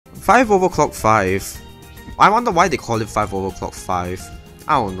5 overclock 5. I wonder why they call it 5 overclock 5.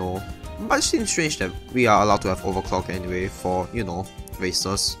 I don't know. But it seems strange that we are allowed to have overclock anyway for, you know,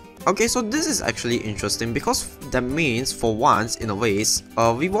 racers. Okay, so this is actually interesting because that means for once in a race,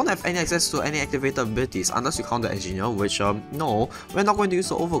 we won't have any access to any activated abilities unless you count the engineer, which no, we're not going to use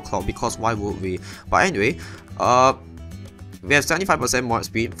the overclock because why would we? But anyway, we have 75% more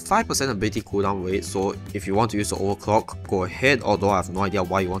speed, 5% ability cooldown rate, so if you want to use the overclock, go ahead, although I have no idea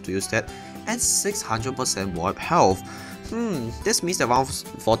why you want to use that, and 600% more health. This means that round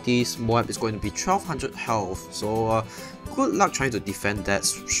 40's Moab is going to be 1200 health, so good luck trying to defend that,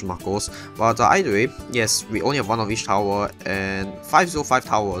 schmuckles. But either way, yes, we only have one of each tower and 505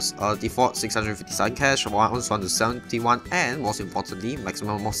 towers, default 657 cash, 171, and most importantly,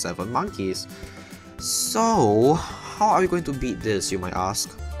 maximum of 7 monkeys. So, how are we going to beat this, you might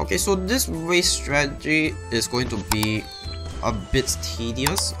ask? Okay, so this race strategy is going to be a bit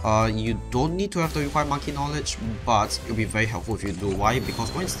tedious. You don't need to have the required monkey knowledge, but it'll be very helpful if you do. Why?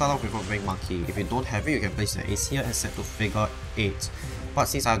 Because when you start off with a rank monkey, if you don't have it, you can place the ace here and set to figure 8. But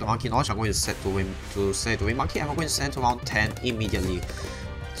since I have the monkey knowledge, I'm going to set to win monkey, and I'm going to send to round 10 immediately.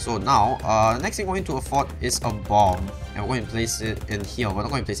 So now, next thing we're going to afford is a bomb, and we're going to place it in here. We're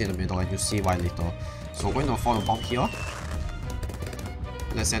not going to place it in the middle, and you'll see why later. So we're going to afford a bomb here.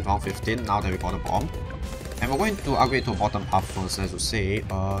 Let's send round 15 now that we got a bomb. And we're going to upgrade to bottom half first, as we say,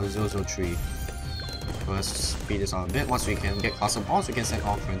 003. So let's speed this up a bit. Once we can get cluster bombs, we can send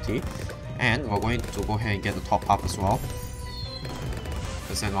round 20. And we're going to go ahead and get the top half as well.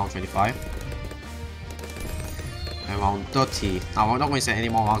 Let's send round 25. And round 30. Now we're not going to send any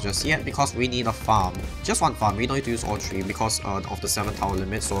more rounds just yet because we need a farm. Just one farm, we don't need to use all 3 because of the 7 tower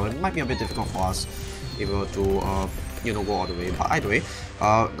limit, so it might be a bit difficult for us if we were to, you know, go all the way. But either way,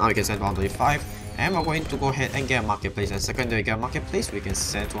 now we can send round 35. And we're going to go ahead and get a marketplace, and second we get a marketplace, we can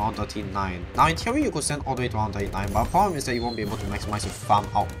send to round 39. Now in theory you could send all the way to round 39, but the problem is that you won't be able to maximize your farm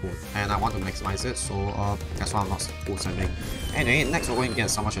output, and I want to maximize it, so that's why I'm not full sending. Anyway, next we're going to get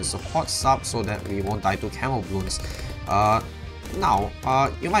so much as support sub so that we won't die to camel balloons. Now,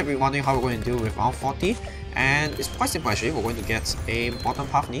 you might be wondering how we're going to deal with round 40, and it's quite simple actually. We're going to get a bottom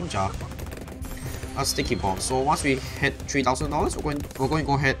half ninja, a sticky bomb. So once we hit $3,000, we're going to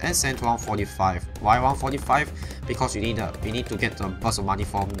go ahead and send to round 45. Why round 45? Because we need to get the burst of money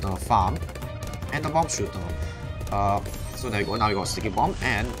from the farm and the bomb shooter. So there we go. Now we got sticky bomb,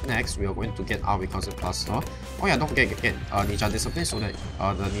 and next we are going to get our recursive cluster. Oh yeah, don't forget to get ninja discipline so that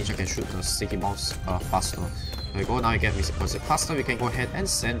the ninja can shoot the sticky bombs faster. There we go. Now we get recursive cluster. We can go ahead and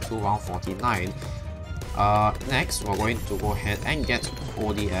send to round 49. Next we're going to go ahead and get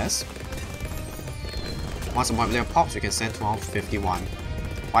ODS. Once the player pops, we can send to round 51.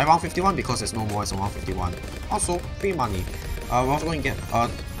 Why round 51? Because there's no more as round 51. Also, free money. We're also going to get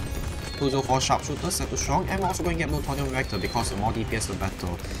 204 sharpshooter set to strong, and we're also going to get Bloontonium reactor because the more DPS the better.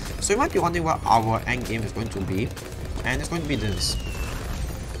 So you might be wondering what our end game is going to be, and it's going to be this.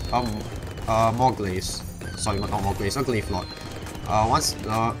 More glaives. Sorry, not more glaives, a glaive lot. Once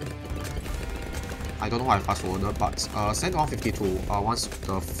the... I don't know why I fast forwarded, but send round 52 once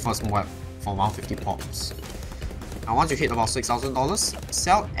the first moab for round 50 pops. Now once you hit about $6,000,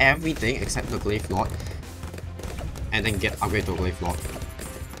 sell everything except the glaive lot, and then get upgrade to a glaive lot.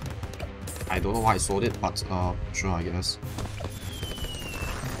 I don't know why I sold it, but sure, I guess.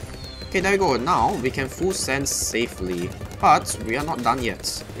 Okay, there we go. Now we can full send safely, but we are not done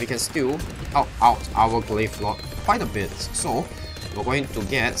yet. We can still help out our glaive lot quite a bit. So we're going to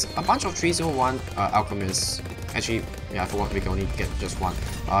get a bunch of 301 alchemists. Actually, yeah, I forgot we can only get just one.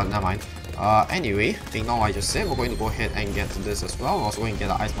 Never mind. Anyway, ignore what I just said. We're going to go ahead and get this as well. We're also going to get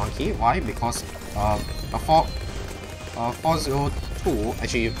the ice monkey. Why? Because a 402,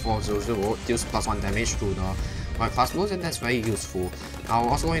 actually 400, deals +1 damage to the white class blows, and that's very useful. Now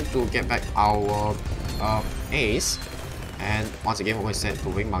we're also going to get back our ace, and once again we're going to set to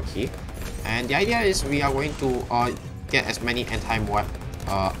wing monkey. And the idea is we are going to get as many anti-moab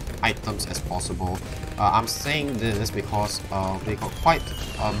items as possible. I'm saying this because we got quite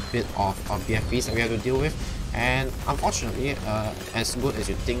a bit of BFBs that we have to deal with, and unfortunately, as good as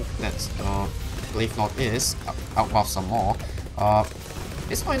you think that glaive lot is, outbuff some more,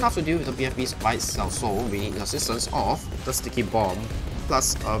 it's not enough to deal with the BFBs by itself, so we need the assistance of the sticky bomb,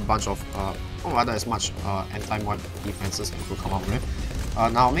 plus a bunch of, or rather as much anti-moab defenses you could come up with.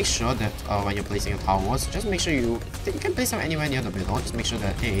 Now make sure that when you're placing your towers, just make sure you can place them anywhere near the middle. Just make sure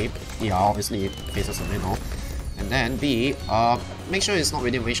that A, PR obviously faces the middle, and then B, make sure it's not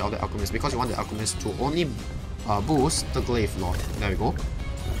within range of the alchemist, because you want the alchemist to only boost the glaive lot. There we go.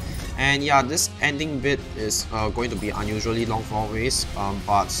 And yeah, this ending bit is going to be unusually long for our race,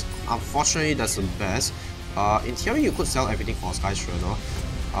 but unfortunately that's the best. In theory you could sell everything for a Sky Shredder,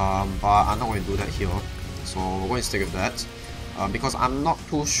 but I'm not going to do that here, so we're going to stick with that, because I'm not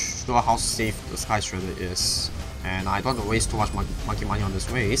too sure how safe the Sky Shredder is, and I don't want to waste too much monkey money on this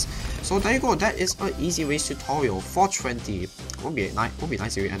race. So there you go, that is an easy race tutorial, 420. Won't be nice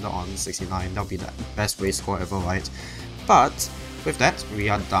if we ended on 69, that would be the best race score ever, right? But with that, we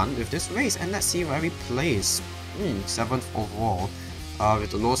are done with this race, and let's see where we place. 7th overall, with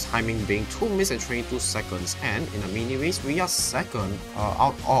the lowest timing being 2 minutes and 22 seconds, and in a mini race we are 2nd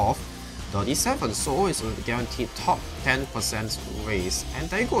out of 37, so it's a guaranteed top 10% race. And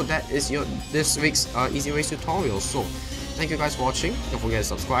there you go, that is this week's easy race tutorial. So thank you guys for watching, don't forget to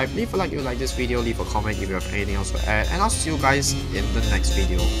subscribe, leave a like if you like this video, leave a comment if you have anything else to add, and I'll see you guys in the next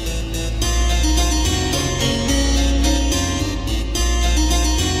video.